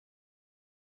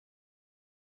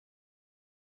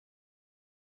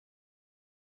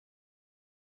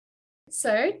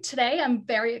So today I'm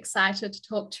very excited to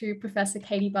talk to Professor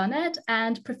Katy Barnett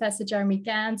and Professor Jeremy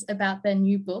Gans about their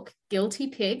new book, Guilty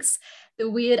Pigs, The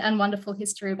Weird and Wonderful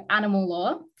History of Animal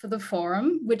Law for the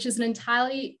Forum, which is an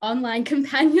entirely online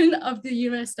companion of the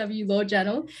UNSW Law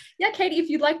Journal. Yeah, Katy, if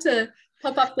you'd like to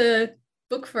pop up the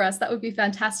book for us, that would be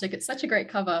fantastic. It's such a great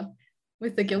cover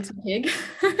with the guilty pig.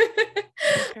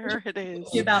 Here it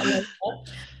is. About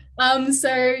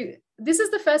so this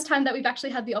is the first time that we've actually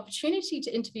had the opportunity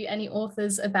to interview any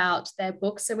authors about their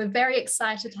books. So we're very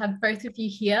excited to have both of you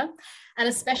here, and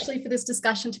especially for this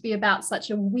discussion to be about such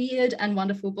a weird and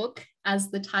wonderful book as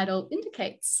the title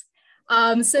indicates.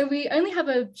 So we only have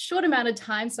a short amount of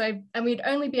time, and we'd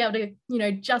only be able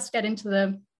to, just get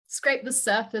into scrape the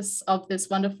surface of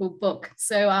this wonderful book.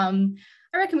 So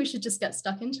I reckon we should just get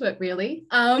stuck into it, really.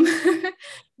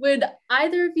 Would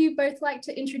either of you both like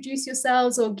to introduce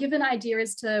yourselves or give an idea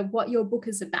as to what your book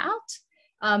is about?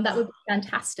 That would be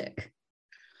fantastic.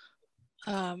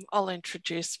 I'll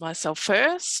introduce myself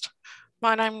first.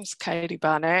 My name's Katy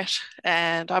Barnett,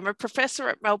 and I'm a professor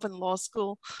at Melbourne Law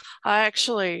School. I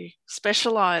actually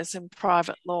specialise in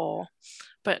private law,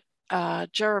 but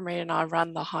Jeremy and I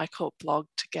run the High Court blog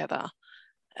together.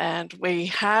 And we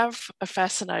have a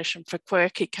fascination for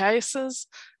quirky cases,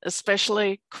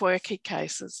 especially quirky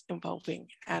cases involving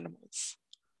animals.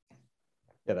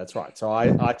 Yeah, that's right. So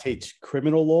I teach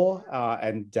criminal law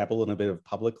and dabble in a bit of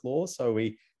public law. So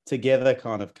we together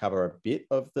kind of cover a bit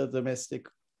of the domestic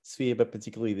sphere, but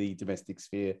particularly the domestic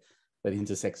sphere that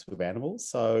intersects with animals.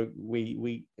 So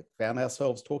we found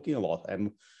ourselves talking a lot.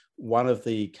 And one of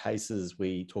the cases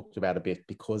we talked about a bit,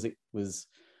 because it was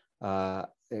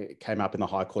it came up in the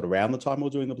High Court around the time we were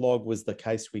doing the blog, was the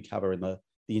case we cover in the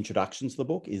introduction to the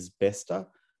book is Bester,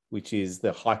 which is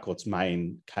the High Court's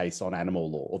main case on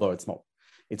animal law. Although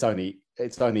it's only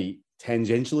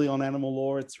tangentially on animal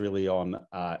law. It's really on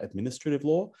administrative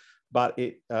law, but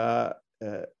it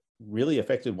really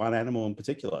affected one animal in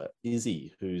particular,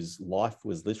 Izzy, whose life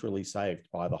was literally saved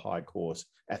by the High Court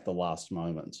at the last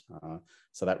moment.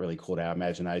 So that really caught our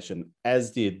imagination,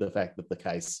 as did the fact that the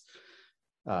case,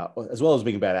 as well as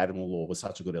being about animal law, was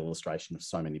such a good illustration of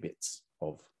so many bits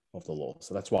of the law.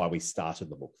 So that's why we started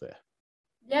the book there.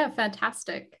 Yeah,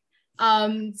 fantastic.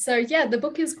 So yeah, the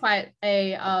book is quite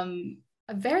a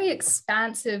very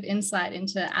expansive insight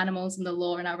into animals and the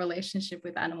law and our relationship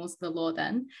with animals and the law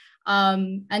then.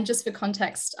 And just for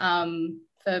context,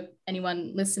 for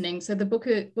anyone listening, so the book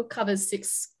covers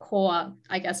 6 core,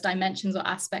 dimensions or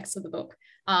aspects of the book,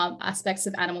 aspects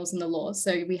of animals and the law.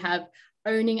 So we have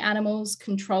owning animals,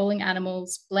 controlling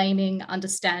animals, blaming,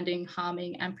 understanding,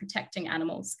 harming, and protecting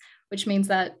animals, which means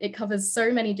that it covers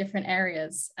so many different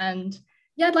areas. And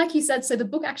yeah, like you said, so the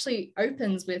book actually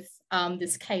opens with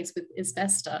this case with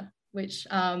Isbester, which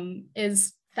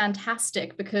is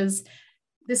fantastic, because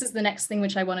this is the next thing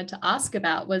which I wanted to ask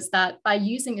about, was that by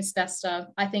using Isbester,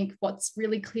 I think what's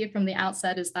really clear from the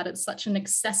outset is that it's such an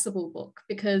accessible book,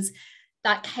 because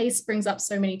that case brings up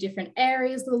so many different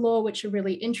areas of the law which are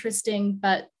really interesting,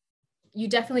 but you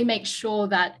definitely make sure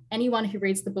that anyone who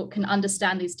reads the book can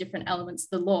understand these different elements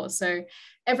of the law. So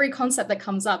every concept that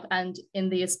comes up, and in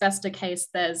the Isbester case,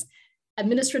 there's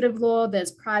administrative law,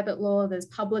 there's private law, there's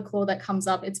public law that comes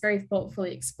up. It's very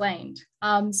thoughtfully explained.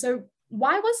 So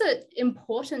why was it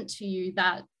important to you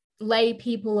that lay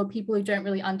people or people who don't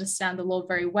really understand the law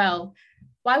very well,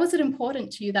 why was it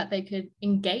important to you that they could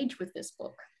engage with this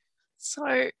book?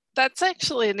 So that's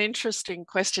actually an interesting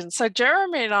question. So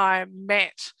Jeremy and I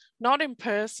met not in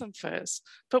person first,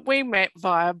 but we met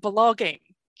via blogging.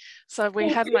 So we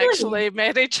hadn't actually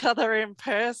met each other in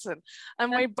person.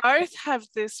 And we both have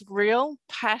this real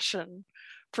passion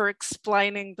for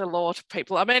explaining the law to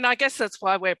people. I mean, I guess that's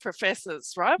why we're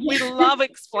professors, right? We love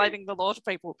explaining the law to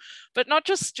people, but not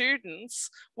just students.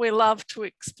 We love to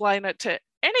explain it to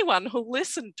anyone who'll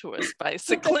listen to us,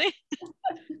 basically.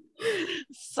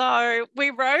 So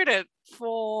we wrote it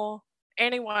for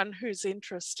anyone who's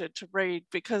interested to read,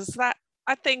 because that,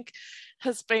 I think,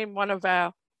 has been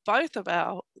both of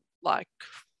our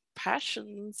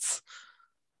passions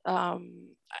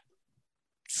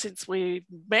since we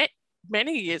met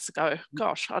many years ago.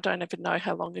 Gosh, I don't even know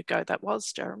how long ago that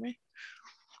was, Jeremy.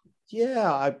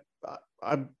 Yeah,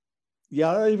 I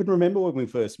don't even remember when we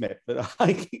first met, but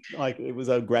it was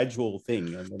a gradual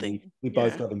thing, and then we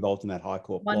both got involved in that High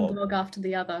Court blog. One blog after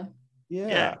the other.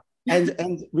 Yeah.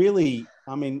 And really,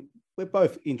 I mean, we're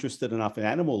both interested enough in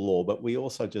animal law, but we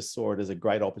also just saw it as a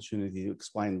great opportunity to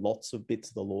explain lots of bits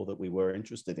of the law that we were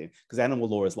interested in, because animal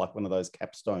law is like one of those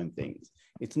capstone things.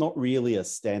 It's not really a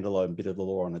standalone bit of the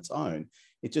law on its own.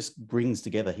 It just brings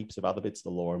together heaps of other bits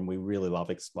of the law, and we really love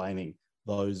explaining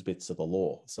those bits of the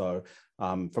law. So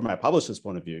from our publisher's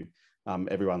point of view,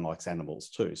 everyone likes animals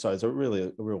too. So it's a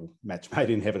real match made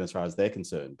in heaven as far as they're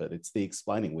concerned, but it's the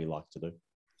explaining we like to do.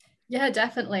 Yeah,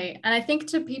 definitely. And I think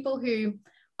to people who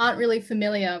aren't really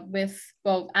familiar with,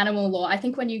 well, animal law, I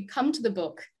think when you come to the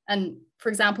book, and for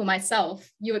example,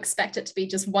 myself, you expect it to be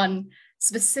just one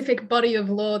specific body of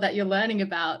law that you're learning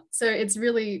about. So it's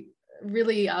really,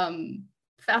 really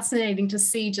fascinating to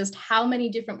see just how many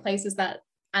different places that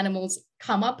animals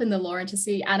come up in the law, and to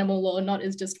see animal law not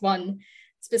as just one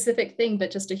specific thing,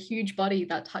 but just a huge body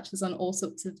that touches on all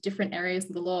sorts of different areas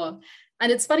of the law.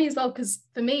 And it's funny as well, because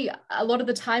for me, a lot of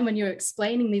the time when you're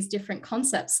explaining these different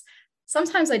concepts,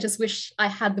 sometimes I just wish I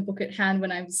had the book at hand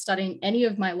when I was studying any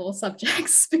of my law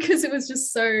subjects, because it was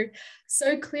just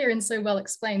so clear and so well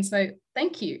explained. So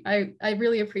thank you. I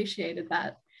really appreciated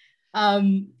that.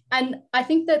 And I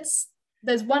think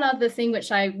there's one other thing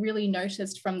which I really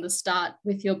noticed from the start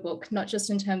with your book, not just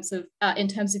in terms of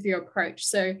your approach.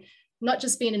 So not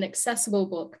just being an accessible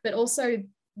book, but also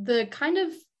the kind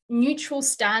of neutral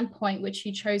standpoint which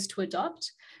you chose to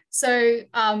adopt. So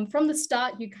from the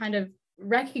start, you kind of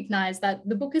recognize that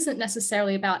the book isn't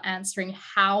necessarily about answering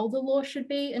how the law should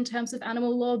be in terms of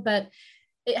animal law, but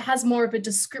it has more of a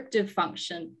descriptive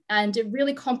function, and it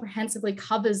really comprehensively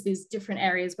covers these different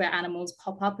areas where animals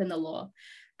pop up in the law.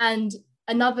 And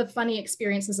another funny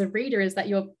experience as a reader is that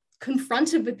you're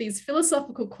confronted with these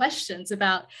philosophical questions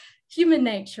about human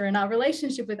nature and our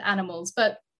relationship with animals,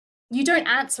 but you don't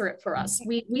answer it for us.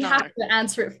 We No. have to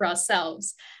answer it for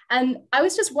ourselves. And I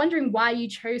was just wondering why you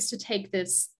chose to take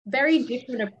this very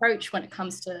different approach when it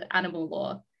comes to animal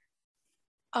law.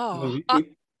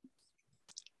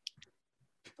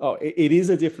 It is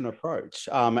a different approach.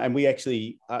 And we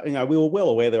actually, we were well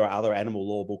aware there are other animal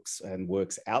law books and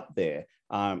works out there,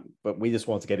 but we just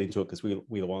wanted to get into it because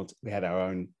we had our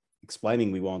own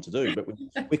explaining we wanted to do.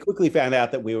 But we quickly found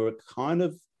out that we were kind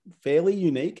of fairly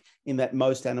unique in that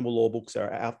most animal law books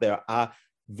are out there are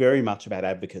very much about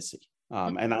advocacy,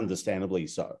 and understandably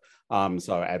so.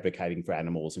 So advocating for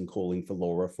animals and calling for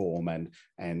law reform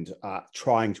and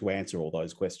trying to answer all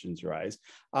those questions you raised.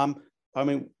 I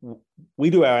mean, we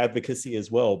do our advocacy as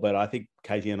well, but I think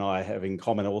Katy and I have in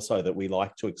common also that we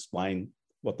like to explain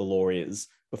what the law is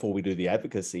before we do the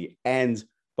advocacy. And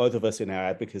both of us in our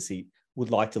advocacy would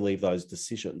like to leave those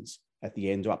decisions at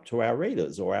the end up to our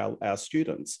readers or our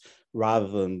students, rather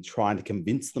than trying to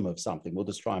convince them of something. We'll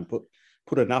just try and put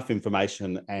enough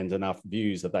information and enough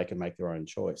views that they can make their own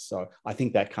choice. So I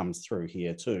think that comes through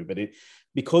here too. But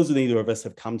because neither of us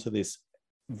have come to this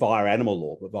via animal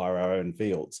law, but via our own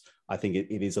fields, I think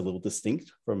it is a little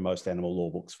distinct from most animal law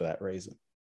books for that reason.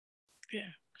 Yeah.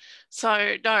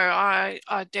 So no, I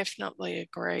definitely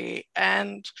agree.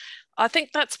 And I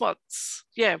think that's what's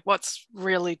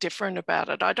really different about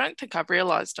it. I don't think I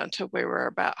realised until we were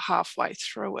about halfway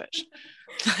through it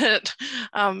that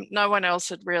no one else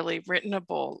had really written a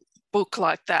book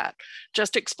like that,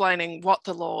 just explaining what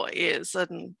the law is.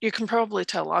 And you can probably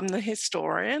tell I'm the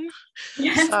historian.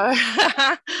 Yes. So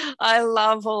I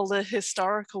love all the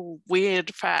historical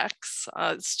weird facts.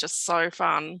 It's just so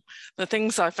fun, the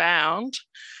things I found.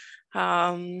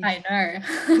 I know.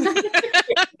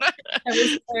 I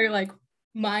was so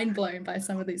mind blown by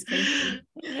some of these cases.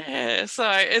 Yeah, so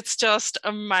it's just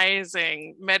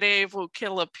amazing. Medieval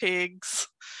killer pigs,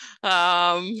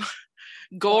 goring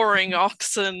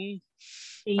oxen,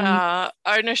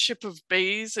 ownership of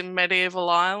bees in medieval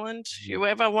Ireland. You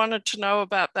ever wanted to know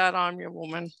about that, I'm your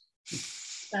woman.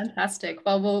 Fantastic.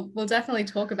 Well, we'll definitely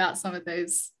talk about some of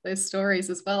those stories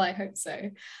as well. I hope so.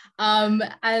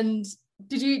 And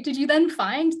did you then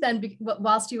find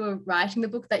whilst you were writing the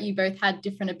book that you both had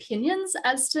different opinions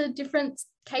as to different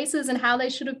cases and how they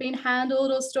should have been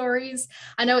handled, or stories?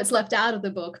 I know it's left out of the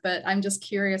book, but I'm just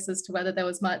curious as to whether there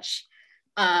was much.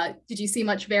 Did you see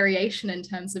much variation in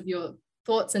terms of your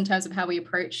thoughts in terms of how we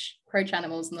approach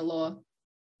animals in the law?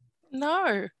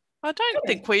 No, I don't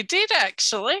think we did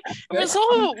actually. It was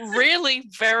all really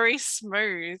very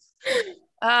smooth.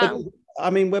 I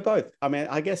mean,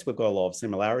 I guess we've got a lot of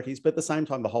similarities, but at the same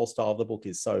time, the whole style of the book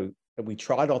is so, we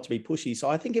try not to be pushy. So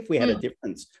I think if we had a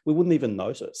difference, we wouldn't even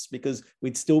notice, because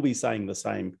we'd still be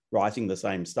writing the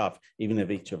same stuff, even if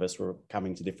each of us were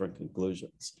coming to different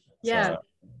conclusions. Yeah. So,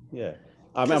 yeah.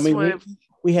 I mean,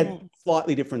 we had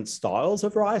slightly different styles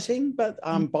of writing, but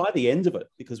by the end of it,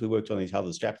 because we worked on each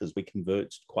other's chapters, we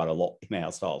converged quite a lot in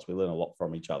our styles. We learned a lot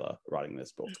from each other writing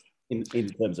this book in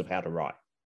terms of how to write.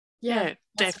 Yeah,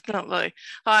 definitely.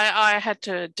 I had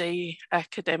to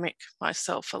de-academic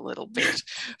myself a little bit,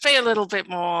 be a little bit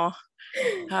more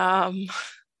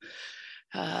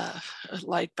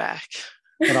laid back.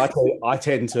 And I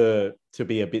tend to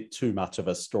be a bit too much of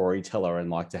a storyteller and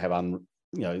like to have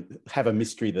have a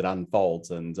mystery that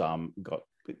unfolds, and got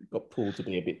pulled to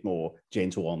be a bit more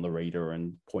gentle on the reader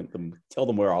and tell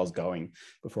them where I was going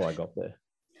before I got there.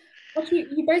 Well,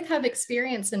 you both have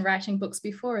experience in writing books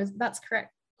before. That's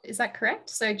correct. Is that correct?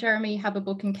 So Jeremy, you have a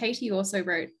book, and Katy also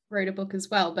wrote a book as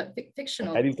well, but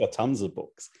fictional. Katy's got tons of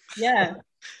books. Yeah.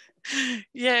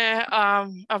 Yeah,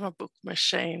 I'm a book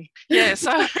machine. Yeah,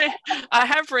 so I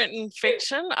have written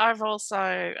fiction.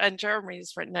 And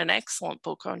Jeremy's written an excellent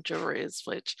book on juries,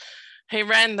 which he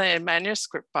ran the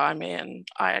manuscript by me, and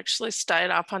I actually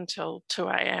stayed up until 2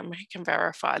 a.m. He can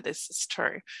verify this is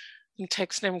true. And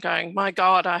texted him going, my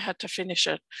God, I had to finish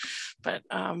it. But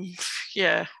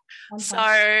yeah. So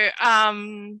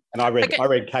and I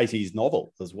read Katy's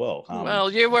novel as well. Well,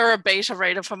 you were a beta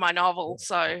reader for my novel,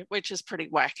 so which is pretty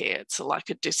wacky. It's like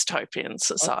a dystopian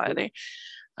society.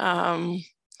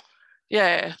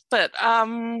 Yeah, but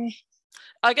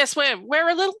I guess we're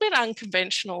a little bit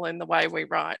unconventional in the way we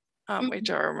write, aren't we,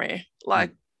 Jeremy?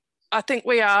 Like, I think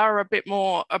we are a bit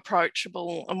more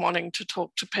approachable and wanting to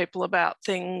talk to people about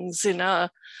things in a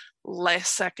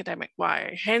less academic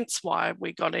way, hence why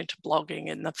we got into blogging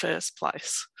in the first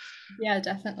place. Yeah,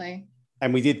 definitely.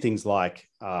 And we did things like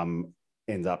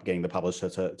end up getting the publisher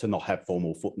to not have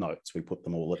formal footnotes. We put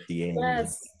them all at the end,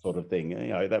 sort of thing.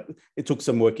 That it took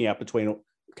some working out between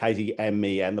Katy and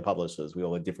me and the publishers. We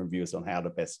all had different views on how to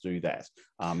best do that.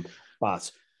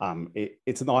 But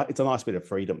it's a nice bit of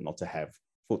freedom not to have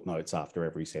footnotes after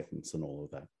every sentence and all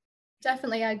of that.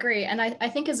 Definitely, I agree. And I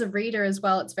think as a reader as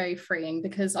well, it's very freeing,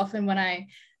 because often when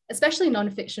especially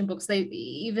nonfiction books, they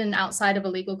even outside of a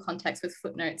legal context with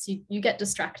footnotes, you get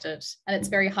distracted, and it's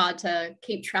very hard to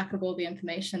keep track of all the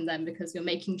information then, because you're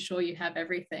making sure you have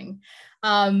everything.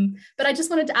 But I just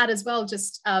wanted to add as well,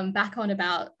 just back on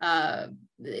about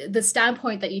the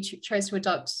standpoint that you chose to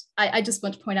adopt. I just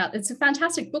want to point out it's a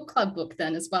fantastic book club book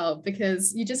then as well,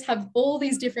 because you just have all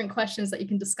these different questions that you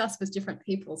can discuss with different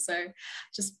people. So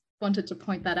just wanted to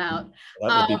point that out.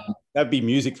 That'd be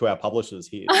music to our publishers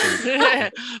here. Yeah,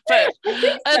 but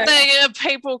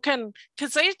people can,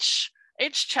 because each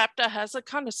chapter has a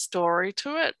kind of story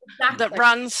to it that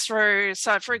runs through.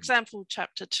 So, for example,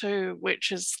 chapter 2,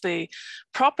 which is the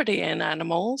property in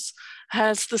animals,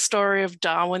 has the story of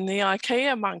Darwin the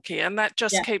IKEA monkey, and that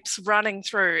just keeps running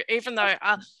through, even though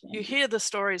you hear the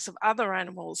stories of other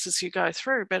animals as you go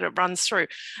through, but it runs through.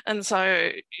 And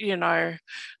so,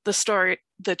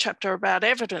 the chapter about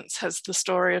evidence has the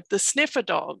story of the sniffer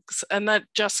dogs, and that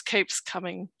just keeps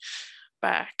coming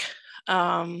back.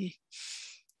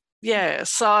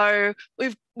 So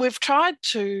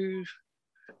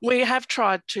we have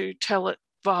tried to tell it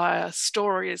via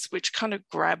stories which kind of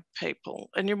grab people,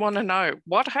 and you want to know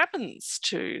what happens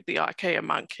to the IKEA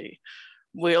monkey.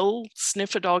 Will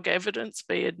sniffer dog evidence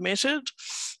be admitted?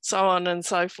 So on and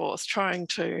so forth, trying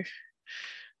to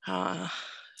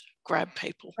grab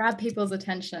people's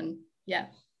attention. Yeah.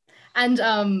 And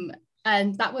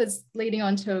that was leading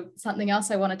on to something else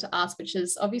I wanted to ask, which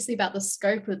is obviously about the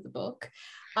scope of the book.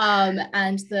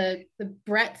 And the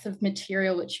breadth of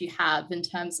material which you have, in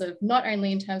terms of not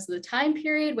only in terms of the time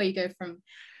period where you go from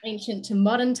ancient to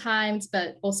modern times,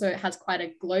 but also it has quite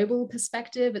a global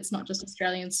perspective. It's not just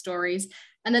Australian stories.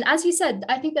 And then, as you said,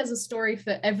 I think there's a story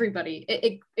for everybody.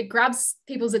 It grabs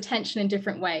people's attention in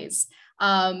different ways.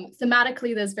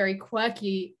 Thematically, there's very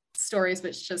quirky stories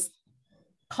which just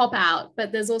pop out,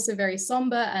 but there's also very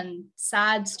somber and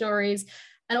sad stories.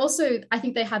 And also, I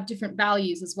think they have different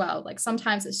values as well. Like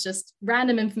sometimes it's just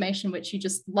random information which you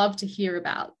just love to hear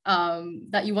about,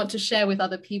 that you want to share with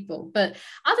other people. But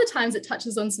other times it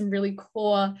touches on some really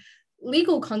core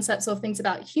legal concepts or things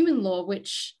about human law,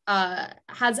 which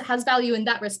has value in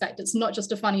that respect. It's not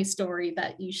just a funny story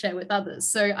that you share with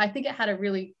others. So I think it had a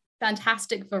really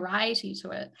fantastic variety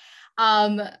to it.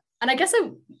 And I guess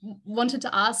I wanted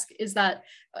to ask is that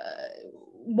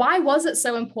why was it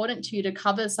so important to you to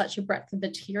cover such a breadth of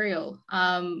material?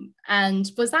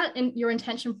 And was that your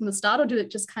intention from the start, or did it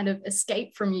just kind of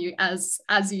escape from you as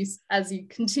you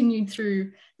continued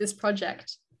through this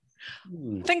project?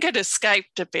 I think it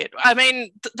escaped a bit. I mean,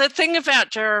 the thing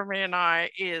about Jeremy and I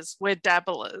is we're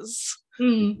dabblers.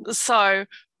 So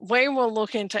we will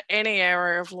look into any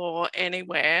area of law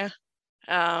anywhere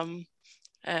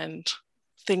and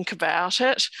think about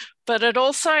it. But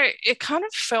it kind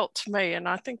of felt to me, and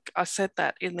I think I said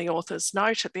that in the author's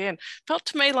note at the end, felt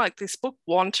to me like this book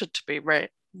wanted to be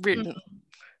written,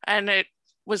 and it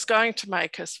was going to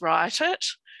make us write it,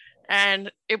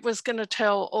 and it was going to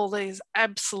tell all these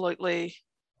absolutely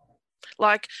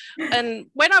Like, and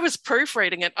when I was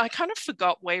proofreading it, I kind of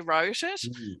forgot we wrote it.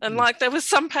 And like, there was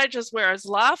some pages where I was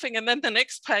laughing, and then the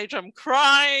next page I'm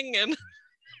crying, and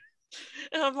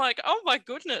I'm like, oh my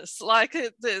goodness, like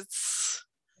it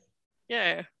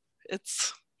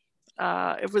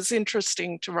was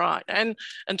interesting to write and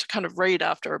to kind of read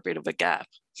after a bit of a gap.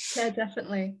 Yeah,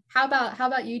 definitely. How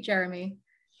about you, Jeremy?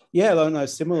 Yeah, no,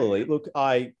 similarly. Look,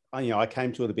 I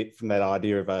came to it a bit from that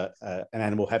idea of an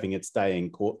animal having its day in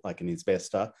court, like an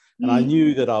investor. And I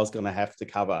knew that I was going to have to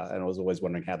cover, and I was always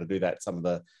wondering how to do that, some of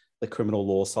the criminal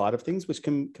law side of things, which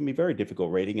can be very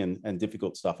difficult reading and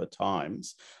difficult stuff at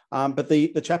times. But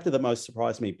the chapter that most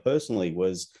surprised me personally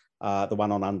was the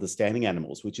one on understanding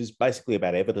animals, which is basically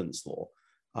about evidence law.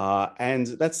 And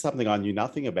that's something I knew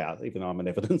nothing about, even though I'm an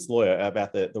evidence lawyer,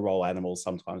 about the role animals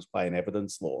sometimes play in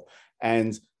evidence law.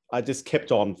 And I just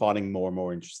kept on finding more and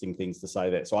more interesting things to say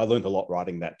there. So I learned a lot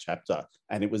writing that chapter,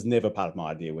 and it was never part of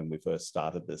my idea when we first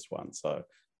started this one. So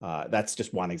that's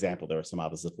just one example. There are some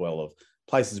others as well of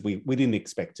places we didn't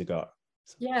expect to go.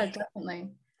 So. Yeah, definitely.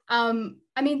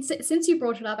 I mean, since you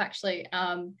brought it up, actually,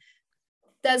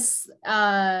 there's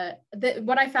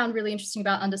what I found really interesting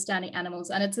about understanding animals,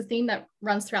 and it's a theme that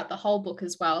runs throughout the whole book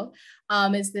as well,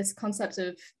 is this concept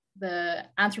of the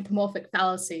anthropomorphic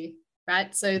fallacy,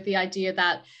 right? So the idea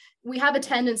that we have a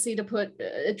tendency to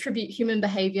attribute human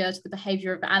behavior to the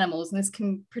behavior of animals, and this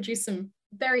can produce some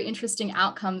very interesting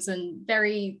outcomes and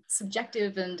very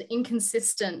subjective and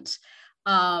inconsistent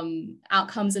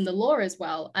outcomes in the law as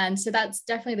well. And so that's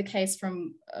definitely the case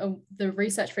from the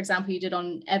research, for example, you did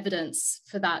on evidence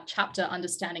for that chapter,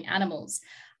 Understanding Animals.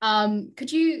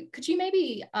 Could you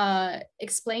maybe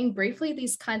explain briefly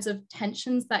these kinds of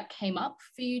tensions that came up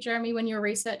for you, Jeremy, when you were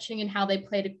researching, and how they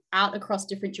played out across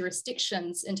different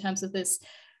jurisdictions in terms of this,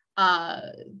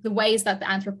 the ways that the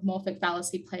anthropomorphic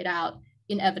fallacy played out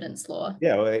in evidence law?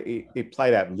 Yeah, well, it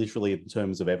played out literally in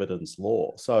terms of evidence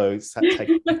law. So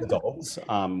take the dogs,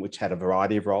 which had a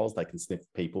variety of roles. They can sniff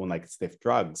people and they can sniff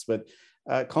drugs, but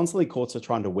constantly courts are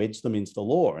trying to wedge them into the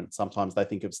law. And sometimes they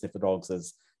think of sniffer dogs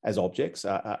as objects,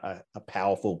 a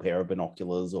powerful pair of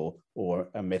binoculars or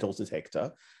a metal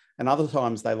detector. And other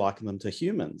times they liken them to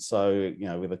humans. So,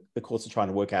 the courts are trying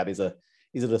to work out, is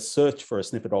it a search for a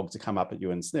sniffer dog to come up at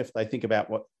you and sniff? They think about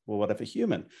what if a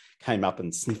human came up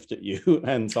and sniffed at you,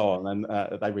 and so on. And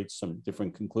they reach some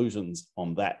different conclusions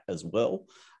on that as well.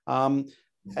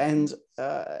 And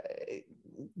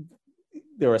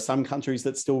there are some countries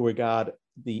that still regard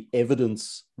the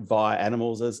evidence via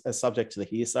animals as subject to the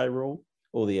hearsay rule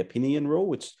or the opinion rule,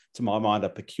 which to my mind are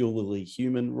peculiarly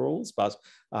human rules, but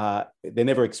they're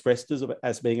never expressed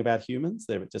as being about humans.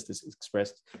 They're just as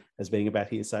expressed as being about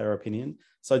hearsay or opinion.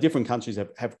 So different countries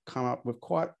have come up with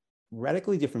quite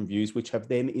radically different views, which have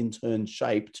then in turn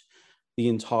shaped the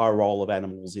entire role of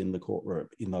animals in the courtroom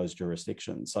in those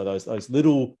jurisdictions. So those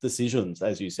little decisions,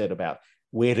 as you said, about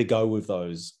where to go with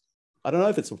those, I don't know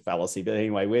if it's a fallacy, but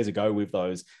anyway, where to go with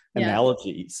those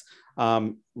analogies,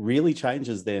 really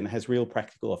changes then, has real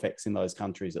practical effects in those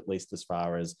countries, at least as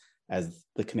far as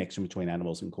the connection between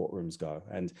animals and courtrooms go.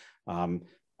 And I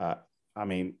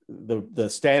mean, the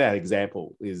standout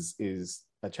example is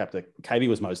a chapter Katy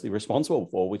was mostly responsible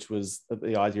for, which was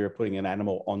the idea of putting an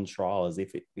animal on trial as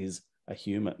if it is a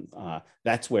human.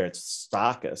 That's where it's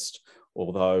starkest,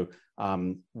 although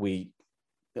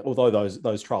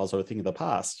those trials are a thing of the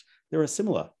past. There are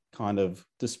similar kind of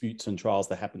disputes and trials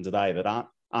that happen today that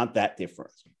aren't that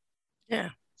different.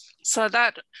 Yeah. So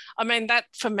that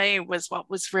for me was what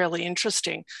was really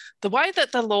interesting. The way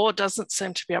that the law doesn't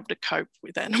seem to be able to cope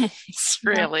with animals,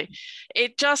 really. Yeah.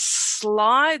 It just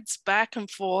slides back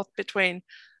and forth between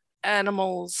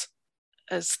animals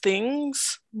as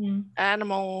things,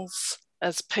 animals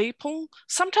as people,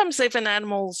 sometimes even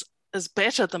animals as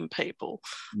better than people.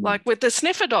 Like with the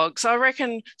sniffer dogs, I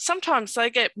reckon sometimes they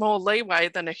get more leeway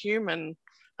than a human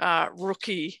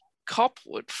rookie cop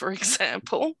would, for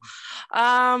example.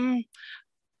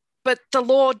 But the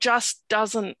law just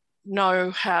doesn't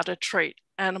know how to treat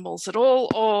animals at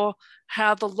all, or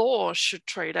how the law should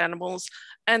treat animals.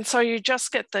 And so you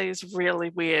just get these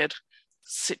really weird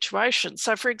situations.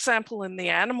 So, for example, in the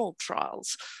animal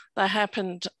trials, they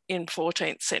happened in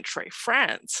 14th century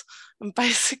France. And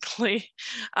basically,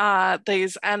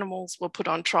 these animals were put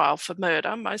on trial for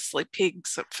murder, mostly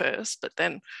pigs at first, but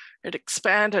then it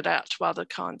expanded out to other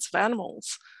kinds of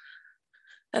animals.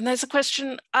 And there's a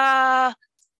question, what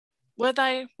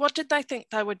did they think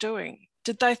they were doing?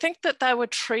 Did they think that they were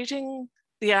treating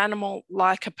the animal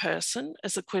like a person,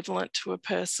 as equivalent to a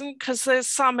person, because there's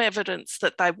some evidence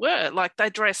that they were, like they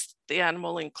dressed the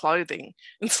animal in clothing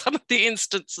in some of the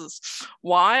instances.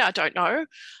 Why? I don't know.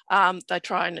 They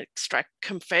try and extract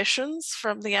confessions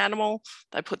from the animal.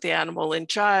 They put the animal in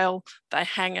jail. They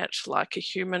hang it like a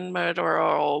human murderer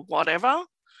or whatever.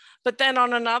 But then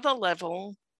on another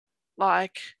level,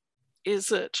 like,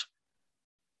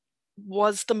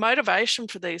 was the motivation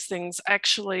for these things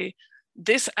actually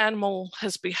this animal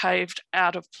has behaved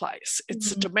out of place?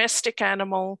 It's a domestic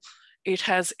animal. It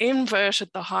has inverted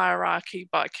the hierarchy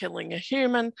by killing a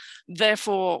human.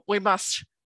 Therefore, we must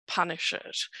punish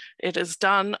it. It has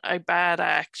done a bad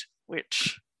act,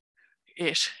 which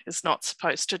it is not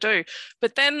supposed to do.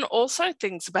 But then also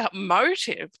things about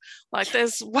motive. Like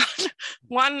there's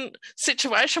one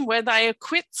situation where they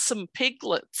acquit some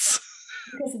piglets.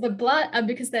 Because of the blood,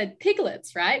 because they're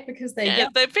piglets, right? Because they're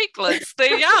young. They're piglets,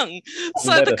 they're young.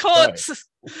 So the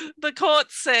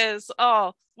court says,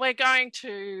 oh, we're going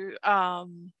to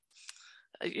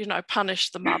punish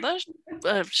the mother.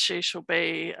 She shall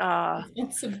be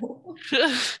responsible.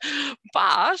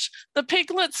 But the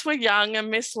piglets were young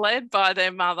and misled by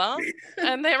their mother,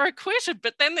 and they're acquitted.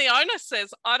 But then the owner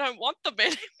says, I don't want them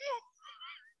anymore.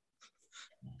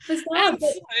 And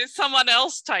so someone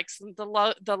else takes them.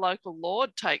 The local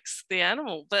lord takes the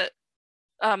animal, but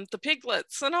the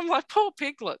piglets, and I'm like, poor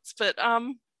piglets. But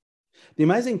the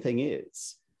amazing thing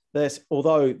is that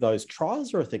although those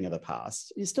trials are a thing of the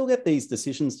past, you still get these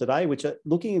decisions today which are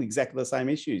looking at exactly the same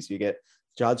issues. You get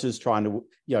judges trying to,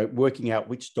 working out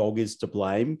which dog is to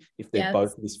blame if they're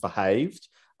both misbehaved.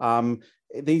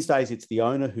 These days, it's the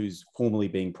owner who's formally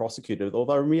being prosecuted,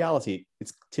 although in reality,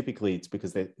 it's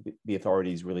because the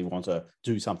authorities really want to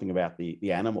do something about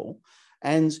the animal.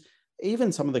 And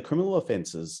even some of the criminal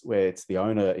offences where it's the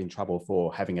owner in trouble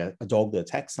for having a dog that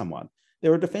attacks someone,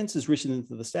 there are defences written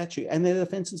into the statute, and there are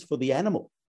defences for the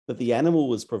animal, that the animal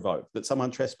was provoked, that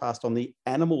someone trespassed on the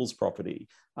animal's property.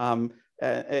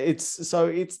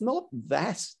 It's not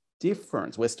that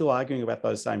different. We're still arguing about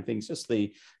those same things, just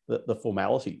the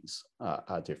formalities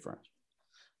are different.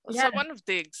 So one of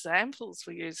the examples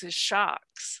we use is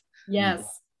sharks. Yes.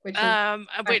 Which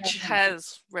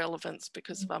has relevance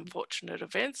because of unfortunate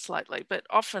events lately, but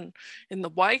often in the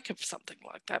wake of something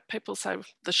like that, people say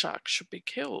the shark should be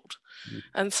killed.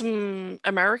 And some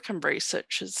American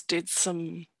researchers did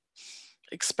some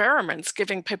experiments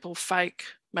giving people fake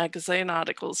magazine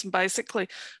articles, and basically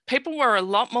people were a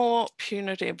lot more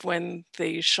punitive when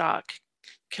the shark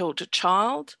killed a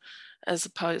child as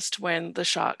opposed to when the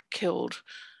shark killed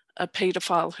a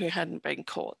paedophile who hadn't been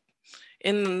caught.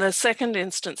 In the second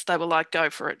instance, they were like, go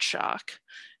for it, shark.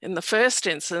 In the first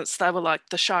instance, they were like,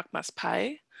 the shark must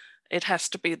pay. It has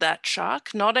to be that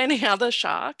shark, not any other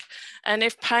shark. And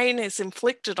if pain is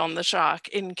inflicted on the shark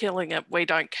in killing it, we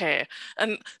don't care.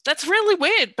 And that's really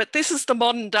weird, but this is the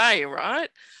modern day, right?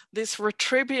 This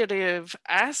retributive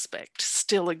aspect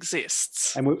still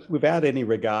exists. And without any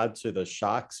regard to the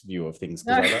shark's view of things,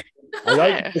 because I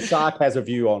don't think the shark has a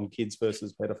view on kids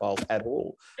versus pedophiles at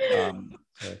all.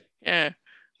 Yeah.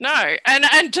 No.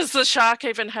 And does the shark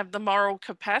even have the moral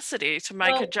capacity to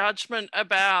make a judgment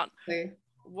about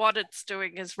what it's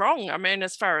doing is wrong? I mean,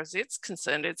 as far as it's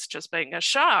concerned, it's just being a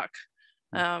shark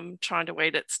trying to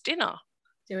eat its dinner.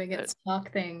 Doing its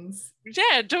shark things.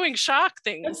 Yeah, doing shark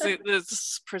things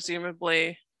is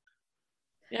presumably,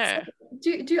 yeah.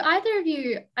 So do either of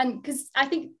you, and because I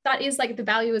think that is like the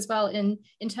value as well in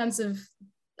terms of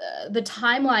the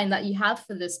timeline that you have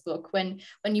for this book, when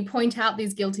you point out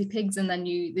these guilty pigs and then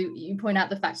you point out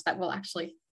the fact that, well,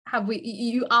 actually, have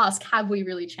we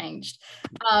really changed?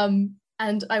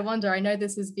 And I wonder, I know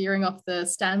this is veering off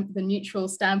the neutral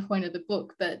standpoint of the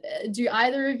book, but do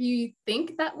either of you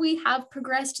think that we have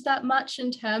progressed that much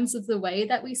in terms of the way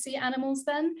that we see animals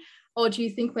then? Or do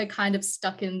you think we're kind of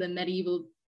stuck in the medieval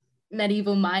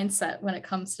mindset when it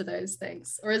comes to those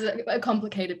things? Or is it a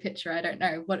complicated picture? I don't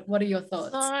know. What are your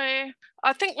thoughts?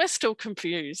 I think we're still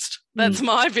confused. That's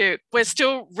my view. We're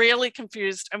still really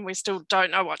confused and we still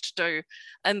don't know what to do.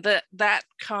 And that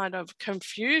kind of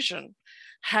confusion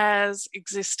has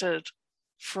existed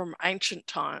from ancient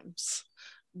times.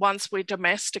 Once we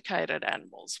domesticated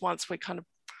animals, once we kind of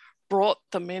brought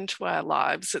them into our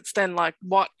lives, it's then like,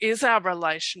 what is our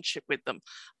relationship with them?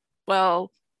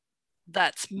 Well,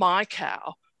 that's my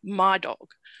cow, my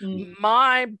dog,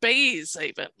 my bees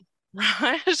even,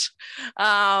 right?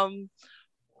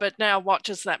 But now what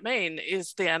does that mean?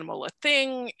 Is the animal a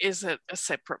thing? Is it a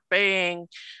separate being?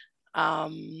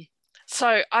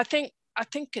 So I think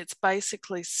it's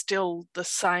basically still the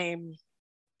same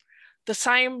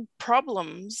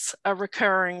problems are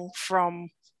recurring from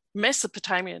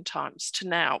Mesopotamian times to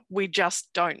now, we just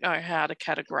don't know how to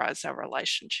categorize our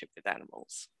relationship with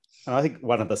animals. And I think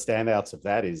one of the standouts of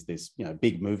that is this,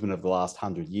 big movement of the last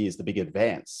 100 years, the big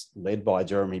advance led by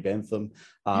Jeremy Bentham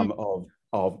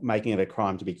of making it a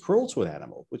crime to be cruel to an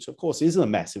animal, which of course is a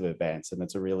massive advance and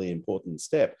it's a really important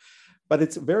step. But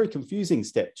it's a very confusing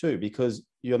step too, because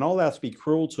you're not allowed to be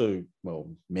cruel to,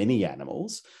 many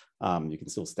animals. You can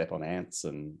still step on ants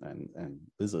and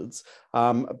lizards,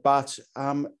 but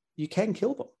you can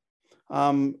kill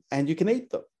them, and you can eat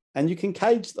them, and you can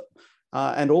cage them,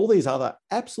 and all these other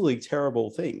absolutely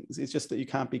terrible things. It's just that you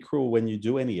can't be cruel when you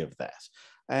do any of that.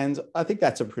 And I think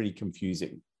that's a pretty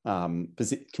confused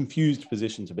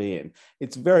position to be in.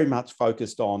 It's very much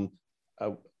focused on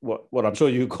what I'm sure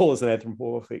you would call as an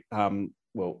anthropomorphic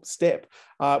step,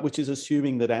 which is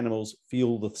assuming that animals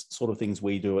feel the sort of things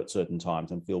we do at certain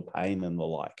times and feel pain and the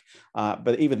like.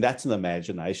 But even that's an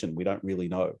imagination. We don't really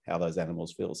know how those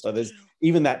animals feel. So there's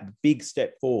even that big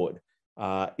step forward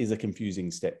is a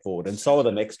confusing step forward. And so are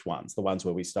the next ones, the ones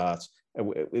where we start,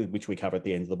 which we cover at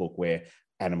the end of the book, where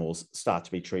animals start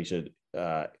to be treated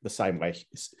the same way,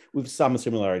 with some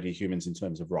similarity to humans in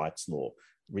terms of rights law,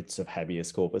 writs of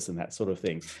habeas corpus and that sort of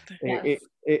thing. Yeah.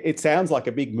 It sounds like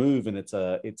a big move, and it's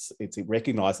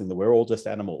recognizing that we're all just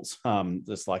animals,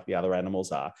 just like the other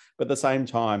animals are. But at the same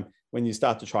time, when you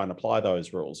start to try and apply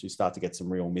those rules, you start to get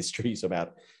some real mysteries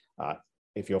about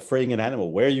if you're freeing an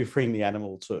animal, where are you freeing the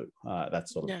animal to? That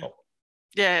sort of problem.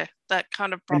 Yeah, that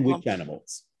kind of problem. And which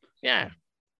animals? Yeah.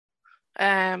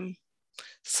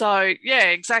 So yeah,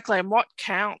 exactly. And what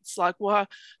counts? So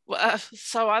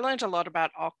I learned a lot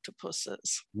about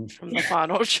octopuses from the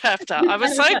final chapter. I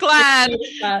was so glad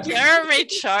Jeremy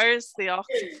chose the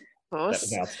octopus. That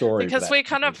was our story, because we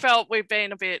kind of felt we've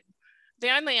been a bit. The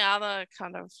only other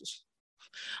kind of,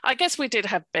 I guess we did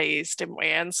have bees, didn't we?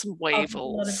 And some weevils. A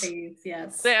lot of bees,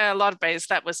 yes. Yeah, a lot of bees.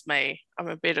 That was me. I'm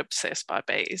a bit obsessed by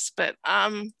bees, but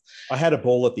I had a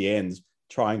ball at the end,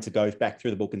 trying to go back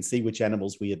through the book and see which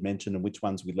animals we had mentioned and which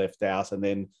ones we left out, and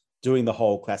then doing the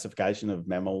whole classification of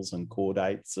mammals and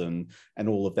chordates and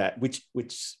all of that, which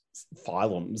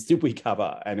phylums did we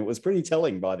cover? And it was pretty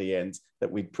telling by the end that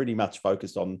we'd pretty much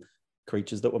focused on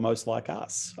creatures that were most like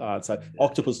us. So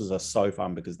octopuses are so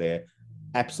fun because they're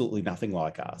absolutely nothing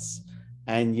like us,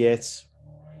 and yet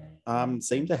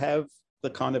seem to have the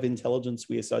kind of intelligence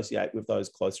we associate with those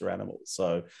closer animals.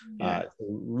 So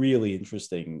really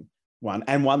interesting one,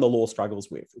 and one the law struggles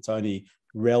with. It's only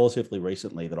relatively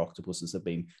recently that octopuses have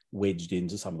been wedged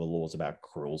into some of the laws about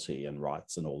cruelty and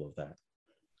rights and all of that.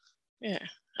 Yeah,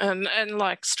 and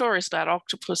like stories about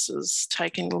octopuses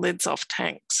taking the lids off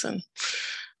tanks, and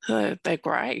they're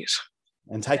great.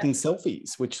 And taking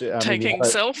selfies, which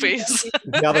selfies.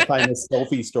 The other famous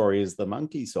selfie story is the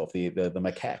monkey selfie, the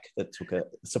macaque that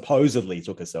supposedly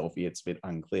took a selfie. It's a bit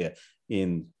unclear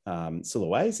in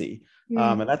Sulawesi,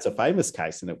 and that's a famous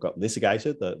case, and it got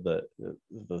litigated. The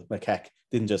macaque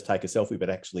didn't just take a selfie, but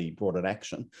actually brought an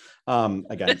action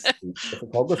against the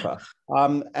photographer.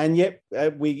 And yet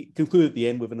we concluded at the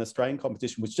end with an Australian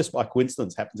competition, which just by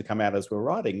coincidence happened to come out as we're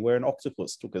writing, where an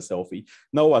octopus took a selfie.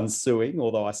 No one's suing,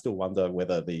 although I still wonder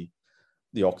whether the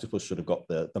octopus should have got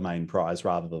the main prize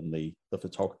rather than the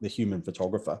human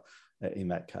photographer in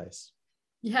that case.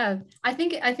 Yeah, I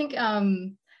think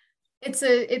it's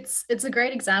a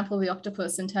great example of the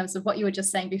octopus in terms of what you were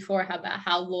just saying before about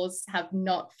how laws have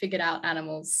not figured out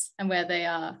animals and where they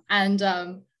are.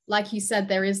 And like you said,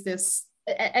 there is this,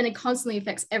 and it constantly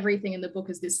affects everything in the book,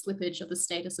 is this slippage of the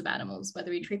status of animals, whether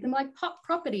we treat them like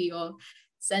property or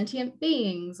sentient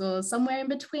beings or somewhere in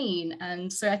between.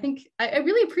 And so I think I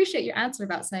really appreciate your answer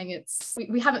about saying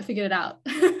we haven't figured it out.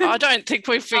 I don't think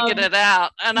we've figured it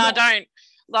out. And I don't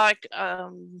like,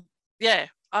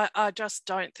 I just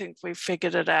don't think we've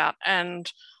figured it out.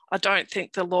 And I don't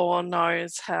think the law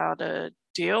knows how to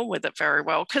deal with it very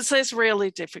well, because there's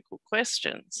really difficult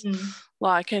questions.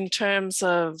 Like in terms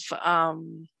of,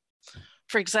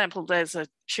 for example, there's a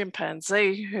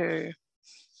chimpanzee who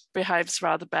behaves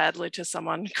rather badly to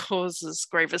someone, causes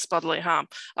grievous bodily harm.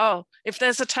 Oh, if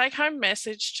there's a take-home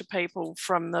message to people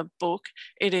from the book,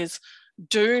 it is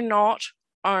do not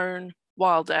own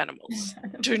wild animals.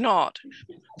 Do not,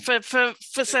 for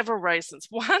several reasons.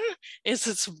 One is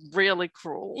it's really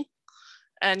cruel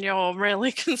and you're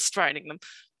really constraining them.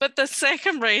 But the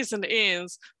second reason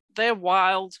is they're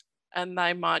wild and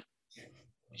they might,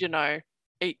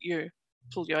 eat you,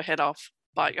 pull your head off,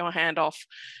 bite your hand off,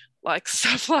 like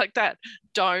stuff like that.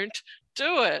 Don't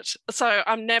do it. So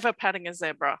I'm never patting a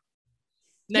zebra.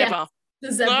 Never.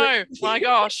 The zebra. No, my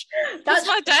gosh. Because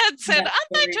my dad said, That's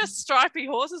aren't they scary. just stripy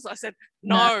horses? I said,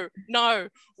 No. no.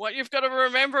 What you've got to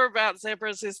remember about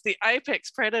zebras is the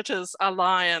apex predators are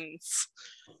lions.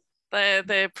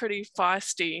 They're pretty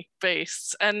feisty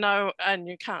beasts, and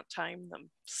you can't tame them.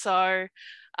 So,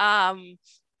 and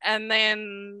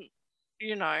then,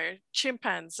 you know,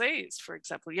 chimpanzees, for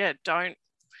example, don't.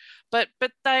 But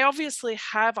they obviously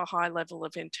have a high level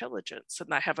of intelligence, and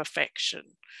they have affection,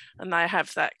 and they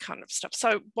have that kind of stuff.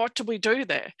 So what do we do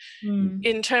there?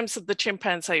 In terms of the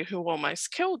chimpanzee who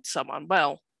almost killed someone?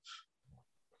 Well,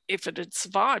 if it had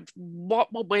survived,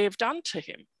 what would we have done to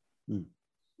him?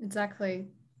 Exactly.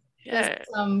 Yeah. There's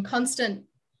some constant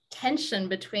tension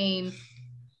between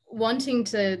wanting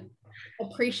to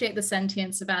appreciate the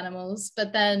sentience of animals,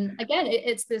 but then again,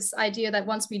 it's this idea that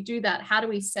once we do that, how do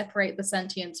we separate the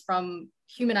sentience from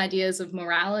human ideas of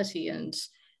morality and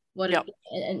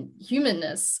and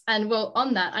humanness? And well,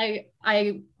 on that,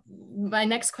 my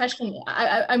next question,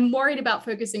 I'm worried about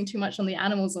focusing too much on the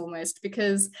animals almost,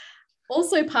 because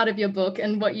also part of your book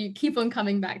and what you keep on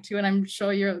coming back to, and I'm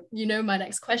sure my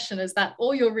next question is that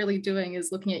all you're really doing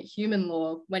is looking at human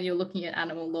law when you're looking at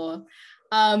animal law.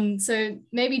 So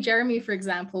maybe Jeremy, for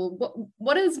example,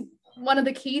 what is one of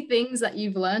the key things that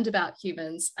you've learned about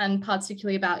humans, and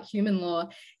particularly about human law,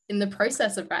 in the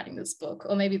process of writing this book?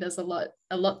 Or maybe there's a lot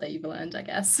that you've learned, I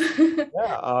guess.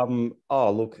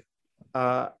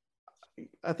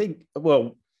 I think,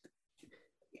 well,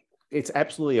 it's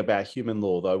absolutely about human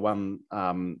law, though.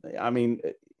 I mean,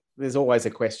 there's always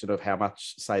a question of how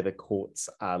much, say, the courts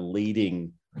are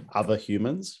leading other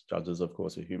humans, judges, of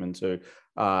course, are human too,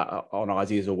 on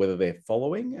ideas, or whether they're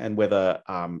following, and whether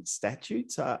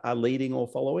statutes are leading or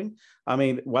following. I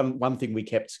mean, one thing we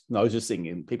kept noticing,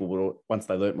 and people would, once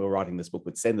they learned we were writing this book,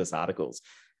 would send us articles.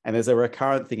 And there's a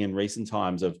recurrent thing in recent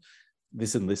times of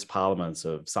this parliaments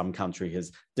of some country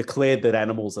has declared that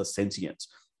animals are sentient,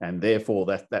 and therefore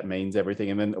that means everything.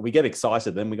 And then we get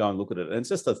excited, then we go and look at it, and it's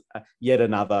just yet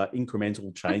another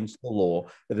incremental change to the law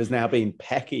that has now been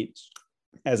packaged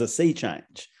as a sea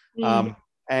change.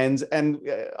 And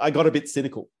I got a bit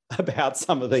cynical about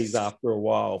some of these after a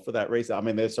while for that reason. I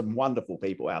mean, there's some wonderful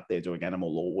people out there doing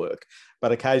animal law work,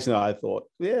 but occasionally I thought,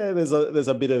 there's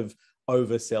a bit of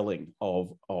overselling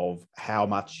of how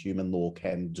much human law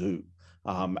can do.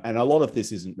 And a lot of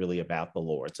this isn't really about the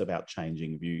law, it's about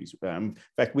changing views. In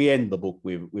fact, we end the book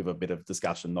with a bit of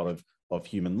discussion, not of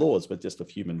human laws, but just of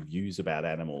human views about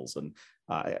animals. And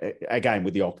again,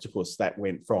 with the octopus, that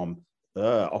went from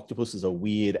octopuses are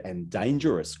weird and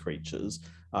dangerous creatures,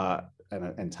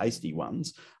 and tasty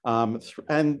ones, and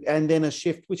then a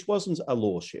shift which wasn't a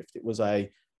law shift. It was a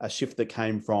shift that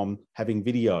came from having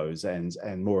videos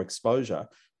and more exposure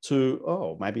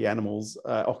to, maybe animals,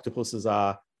 octopuses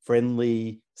are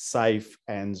friendly, safe,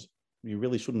 and you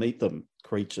really shouldn't eat them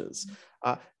creatures.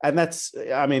 And that's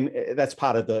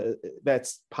part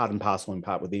and parcel in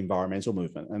part with the environmental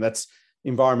movement. And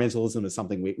environmentalism is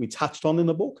something we touched on in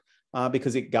the book,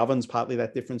 because it governs partly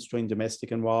that difference between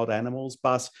domestic and wild animals.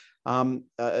 But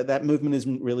that movement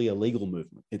isn't really a legal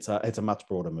movement. It's a much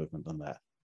broader movement than that.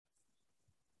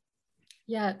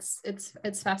 Yeah,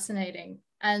 it's fascinating.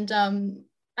 And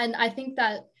I think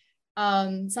that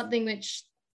something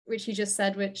which you just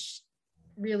said, which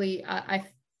really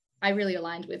I really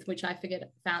aligned with, which I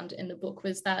found in the book,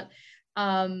 was that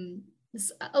a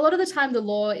lot of the time the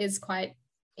law is quite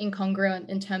incongruent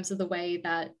in terms of the way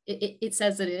that it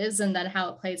says it is, and then how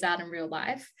it plays out in real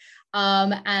life.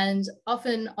 And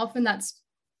often that's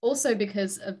also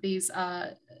because of these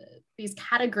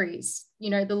categories.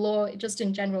 The law, just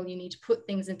in general, you need to put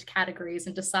things into categories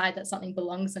and decide that something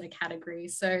belongs in a category.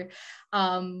 So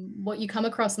what you come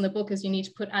across in the book is you need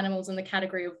to put animals in the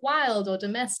category of wild or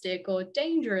domestic or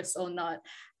dangerous or not.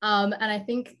 And I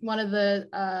think one of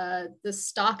the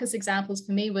starkest examples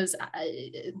for me was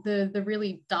the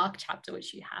really dark chapter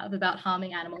which you have about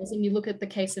harming animals. And you look at the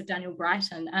case of Daniel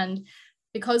Brighton, and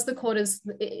because the court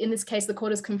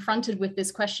is confronted with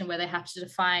this question where they have to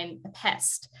define a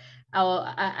pest,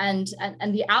 and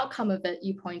the outcome of it,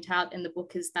 you point out in the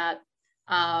book, is that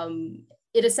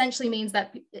it essentially means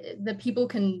that the people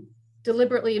can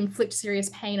deliberately inflict serious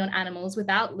pain on animals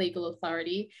without legal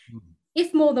authority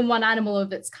if more than one animal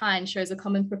of its kind shows a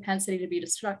common propensity to be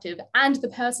destructive, and the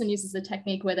person uses a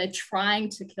technique where they're trying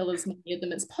to kill as many of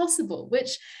them as possible.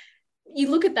 Which, you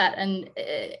look at that and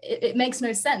it makes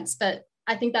no sense, but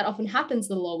I think that often happens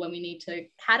in the law when we need to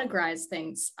categorize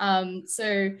things.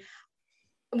 So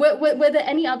were there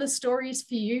any other stories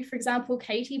for you, for example,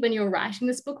 Katy, when you were writing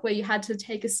this book, where you had to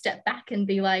take a step back and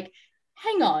be like,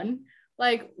 hang on,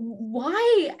 Like,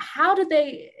 why? How did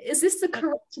they? Is this the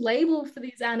correct label for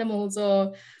these animals,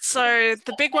 or? So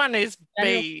the big one is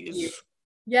General- bees.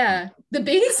 Yeah, the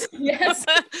bees. Yes.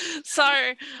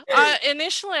 So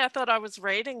initially I thought I was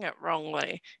reading it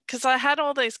wrongly because I had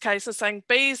all these cases saying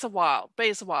bees are wild,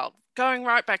 going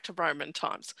right back to Roman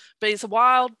times. Bees are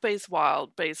wild, bees are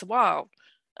wild, bees are wild.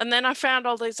 And then I found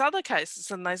all these other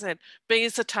cases and they said,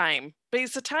 bees are tame.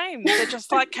 Bees are tame. They're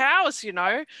just like cows, you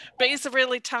know. Bees are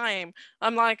really tame.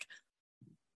 I'm like,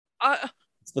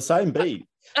 It's the same bee.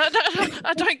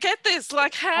 I don't get this.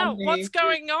 Like, how? What's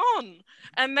going on?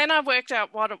 And then I worked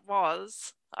out what it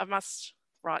was. I must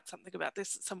write something about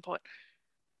this at some point.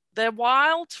 They're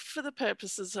wild for the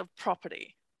purposes of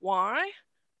property. Why?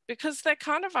 Because they're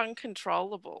kind of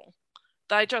uncontrollable.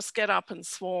 They just get up and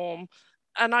swarm.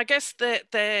 And I guess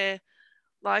they're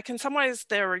like, in some ways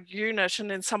they're a unit,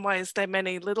 and in some ways they're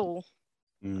many little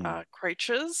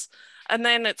creatures. And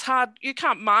then it's hard, you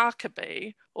can't mark a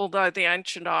bee, although the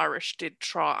ancient Irish did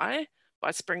try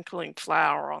by sprinkling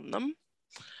flour on them.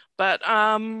 But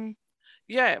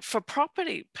yeah, for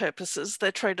property purposes,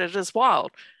 they're treated as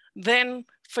wild. Then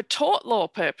for tort law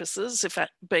purposes, if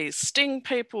bees sting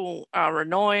people, are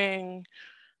annoying,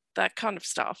 that kind of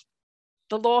stuff,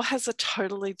 the law has a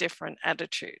totally different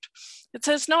attitude. It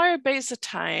says, no, bees are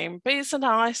tame, bees are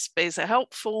nice, bees are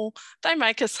helpful, they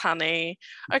make us honey.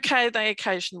 Okay, they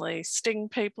occasionally sting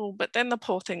people, but then the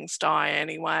poor things die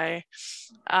anyway.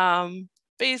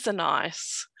 Bees are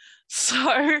nice.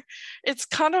 So it's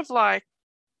kind of like,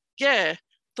 yeah,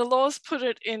 the law's put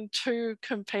it in two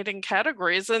competing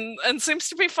categories and seems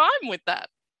to be fine with that.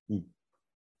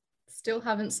 Still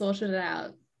haven't sorted it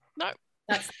out. No.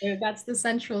 That's the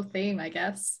central theme, I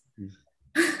guess.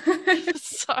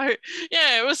 So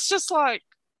yeah, it was just like,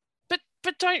 but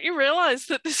don't you realize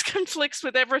that this conflicts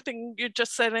with everything you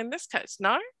just said in this case?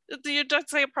 No, you don't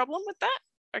see a problem with that?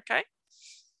 Okay.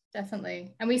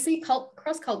 Definitely. And we see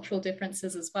cross-cultural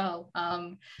differences as well.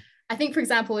 I think, for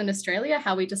example, in Australia,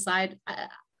 how we decide,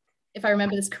 if I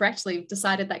remember this correctly,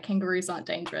 decided that kangaroos aren't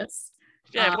dangerous.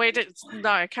 Yeah,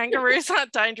 no, kangaroos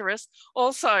aren't dangerous.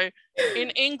 Also, in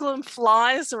England,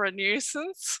 flies are a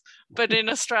nuisance, but in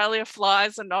Australia,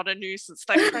 flies are not a nuisance.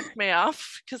 They crack me up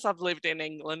because I've lived in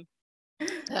England.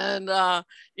 And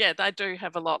yeah, they do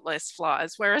have a lot less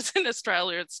flies, whereas in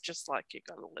Australia, it's just like, you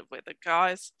got to live with it,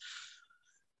 guys.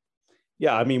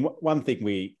 Yeah, I mean, one thing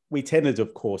we tended,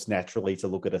 of course, naturally to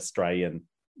look at Australian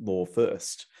law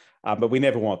first. But we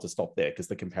never wanted to stop there because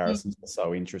the comparisons are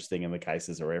so interesting and the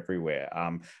cases are everywhere.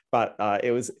 But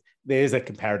there's a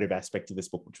comparative aspect to this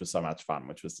book, which was so much fun,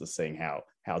 which was just seeing how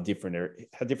different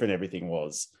everything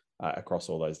was across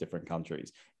all those different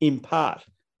countries. In part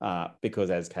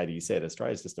because, as Katy said,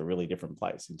 Australia is just a really different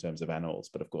place in terms of animals.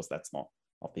 But of course, that's not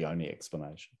the only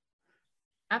explanation.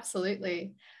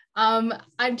 Absolutely. I'm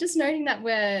just noting that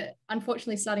we're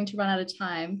unfortunately starting to run out of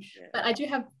time, but I do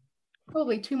have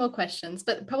probably two more questions,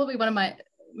 but probably one of my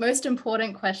most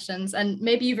important questions, and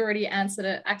maybe you've already answered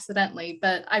it accidentally,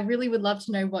 but I really would love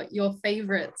to know what your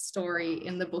favorite story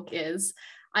in the book is.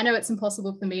 I know it's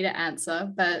impossible for me to answer,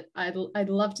 but I'd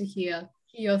love to hear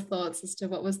your thoughts as to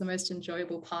what was the most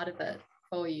enjoyable part of it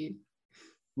for you.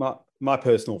 My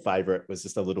personal favorite was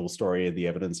just a little story in the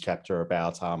evidence chapter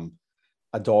about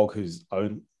a dog whose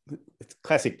own, it's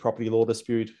classic property law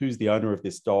dispute. Who's the owner of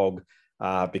this dog?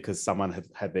 Because someone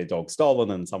had their dog stolen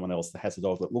and someone else has a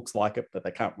dog that looks like it, but they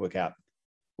can't work out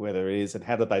whether it is. And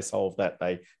how did they solve that?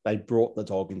 They brought the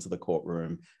dog into the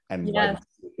courtroom and waited to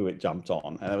see who it jumped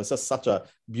on. And it was just such a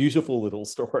beautiful little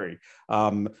story.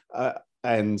 And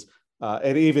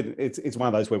even it's one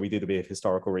of those where we did a bit of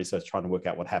historical research trying to work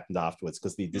out what happened afterwards,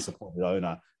 because the disappointed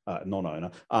owner,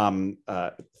 non-owner,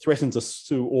 threatened to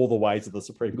sue all the way to the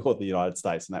Supreme Court of the United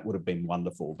States, and that would have been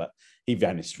wonderful, but he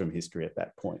vanished from history at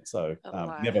that point, so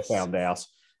never found out,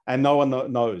 and no one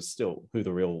knows still who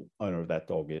the real owner of that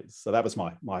dog is. So that was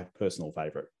my personal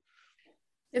favorite.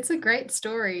 It's a great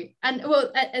story,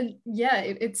 and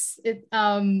yeah,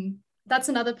 that's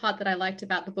another part that I liked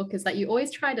about the book, is that you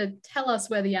always try to tell us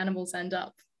where the animals end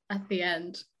up at the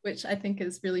end, which I think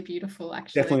is really beautiful,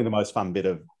 actually. Definitely the most fun bit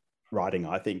of writing,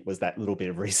 I think, was that little bit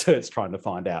of research trying to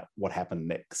find out what happened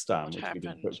next.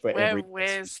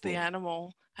 Where's the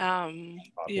animal?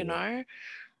 You know,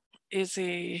 is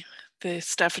he, the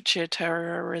Staffordshire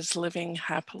Terrier is living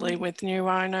happily with new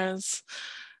owners,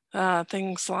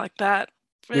 things like that.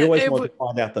 We always wanted to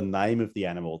find out the name of the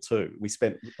animal too. We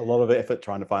spent a lot of effort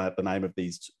trying to find out the name of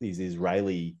these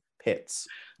Israeli pets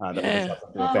that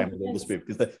were a family law dispute,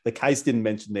 because the case didn't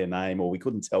mention their name, or we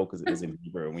couldn't tell because it was in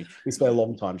Hebrew, and we spent a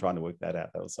long time trying to work that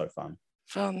out. That was so fun.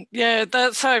 Fun. Yeah,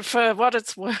 so for what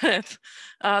it's worth,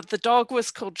 the dog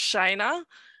was called Shayna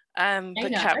and the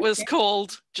cat was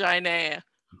called Jane Eyre.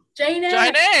 Jane Eyre.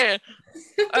 Jane Eyre.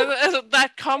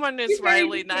 That common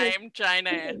Israeli name, Jane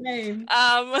Eyre. Name.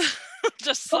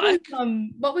 Just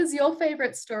what was your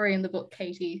favorite story in the book,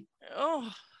 Katy?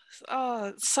 Oh,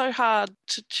 it's so hard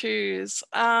to choose.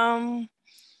 I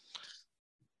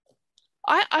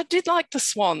did like the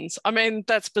swans. I mean,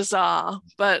 that's bizarre,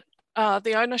 but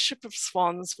the ownership of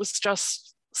swans was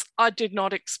just, I did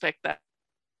not expect that.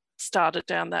 Started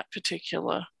down that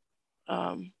particular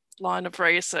line of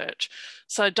research.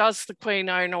 So does the Queen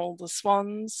own all the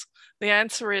swans? The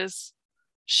answer is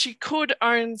she could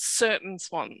own certain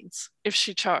swans if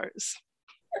she chose.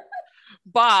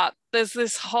 But there's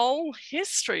this whole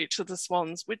history to the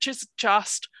swans, which is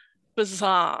just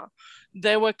bizarre.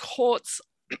 There were courts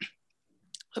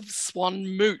of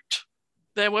swan moot.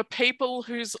 There were people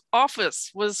whose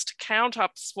office was to count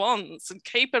up swans and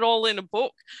keep it all in a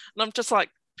book. And I'm just like,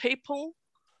 people?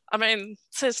 I mean, it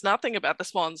says nothing about the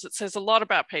swans. It says a lot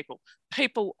about people.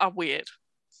 People are weird.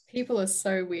 People are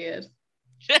so weird.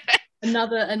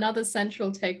 Another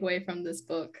central takeaway from this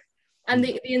book. And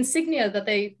the insignia that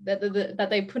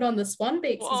they put on the swan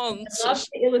beaks. I love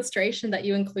the illustration that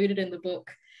you included in the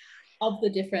book of the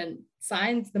different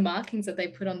signs, the markings that they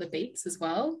put on the beaks as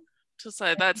well. To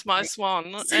say that's my swan,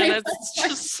 and it's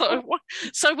just so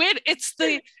weird. It's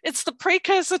the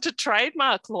precursor to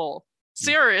trademark law.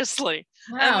 Seriously.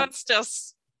 Wow. And that's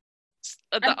just,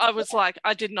 I was like,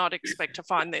 I did not expect to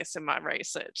find this in my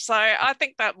research. So I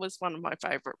think that was one of my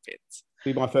favorite bits.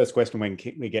 My first question when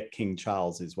we get King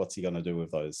Charles is, what's he going to do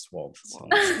with those swans?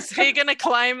 Is he going to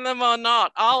claim them or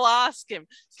not? I'll ask him,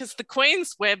 because the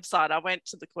Queen's website, I went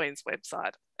to the Queen's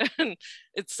website and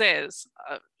it says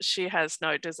she has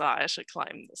no desire to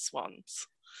claim the swans.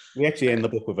 We actually end the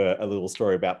book with a little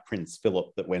story about Prince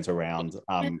Philip that went around,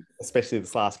 especially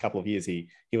this last couple of years.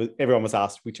 Everyone was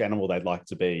asked which animal they'd like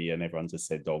to be, and everyone just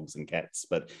said dogs and cats.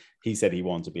 But he said he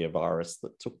wanted to be a virus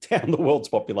that took down the world's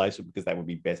population because that would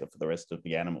be better for the rest of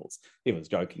the animals. He was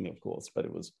joking, of course, but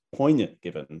it was poignant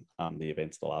given the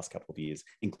events of the last couple of years,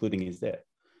 including his death.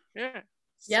 Yeah.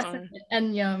 Yes,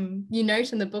 and you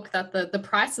note in the book that the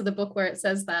price of the book where it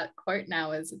says that quote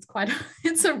now is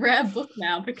it's a rare book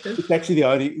now, because it's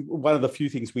actually one of the few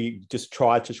things we just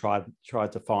tried to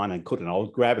find and couldn't. I'll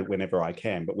grab it whenever I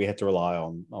can, but we had to rely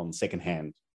on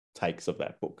secondhand takes of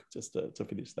that book just to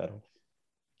finish that off.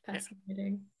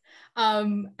 Fascinating.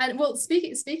 And well,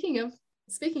 speaking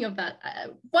of that,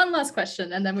 one last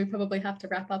question, and then we probably have to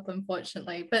wrap up,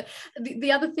 unfortunately. But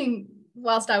the other thing,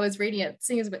 whilst I was reading it,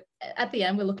 seeing as at the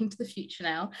end, we're looking to the future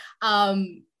now,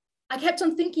 I kept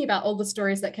on thinking about all the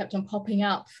stories that kept on popping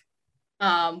up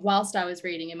whilst I was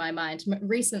reading in my mind,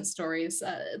 recent stories,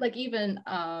 like even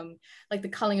like the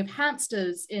culling of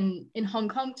hamsters in Hong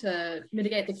Kong to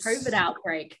mitigate the COVID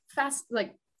outbreak.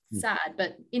 Sad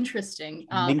but interesting.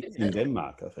 Linked in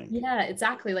Denmark, I think. Yeah,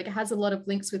 exactly. Like it has a lot of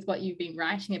links with what you've been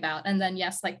writing about. And then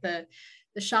yes, like the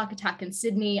shark attack in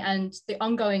Sydney and the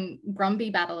ongoing Brumby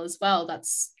battle as well.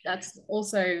 That's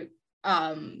also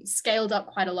scaled up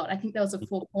quite a lot. I think there was a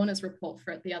Four Corners report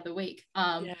for it the other week.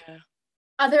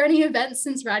 Are there any events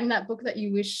since writing that book that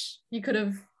you wish you could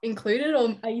have included,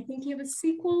 or are you thinking of a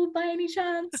sequel by any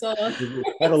chance? Or we've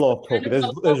had a lot of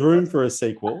talk. There's room for a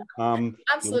sequel.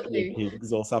 Absolutely.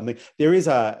 Pigs or something. There's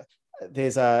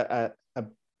a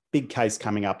big case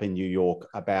coming up in New York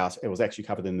about, it was actually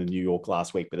covered in the New York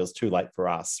last week, but it was too late for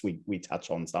us. We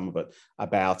touch on some of it,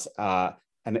 about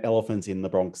an elephant in the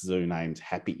Bronx Zoo named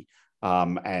Happy.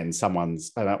 And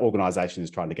an organisation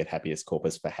is trying to get habeas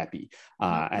corpus for Happy.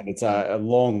 And it's a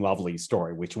long, lovely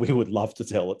story, which we would love to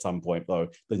tell at some point, though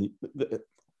the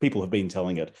people have been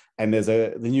telling it. And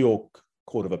the New York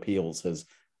Court of Appeals has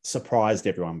surprised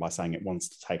everyone by saying it wants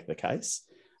to take the case.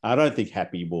 I don't think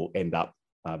Happy will end up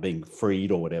being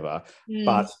freed or whatever,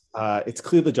 but it's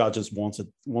clear the judges want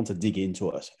to dig into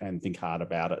it and think hard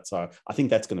about it. So I think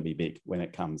that's going to be big when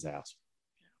it comes out.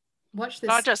 Watch this.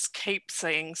 I just keep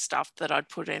seeing stuff that I'd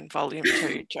put in volume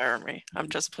 2, Jeremy. I'm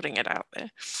just putting it out there.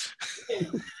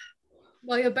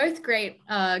 Well, you're both great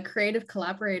creative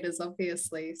collaborators,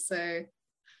 obviously. So,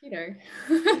 you know.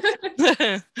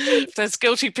 If there's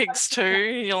Guilty Pigs 2,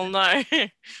 you'll know.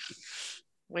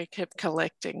 We kept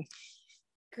collecting.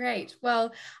 Great.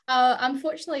 Well,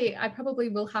 unfortunately, I probably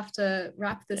will have to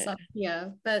wrap this up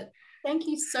here, but thank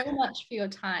you so much for your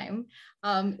time.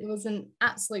 It was an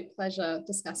absolute pleasure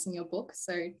discussing your book.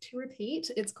 So to repeat,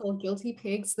 it's called Guilty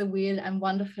Pigs, The Weird and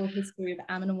Wonderful History of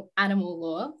Animal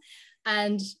Law.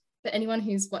 And for anyone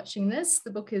who's watching this,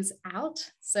 the book is out.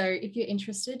 So if you're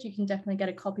interested, you can definitely get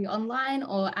a copy online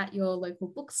or at your local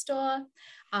bookstore.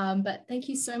 But thank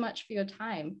you so much for your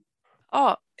time.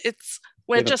 Oh,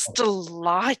 we're just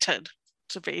delighted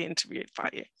to be interviewed by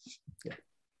you. Yeah.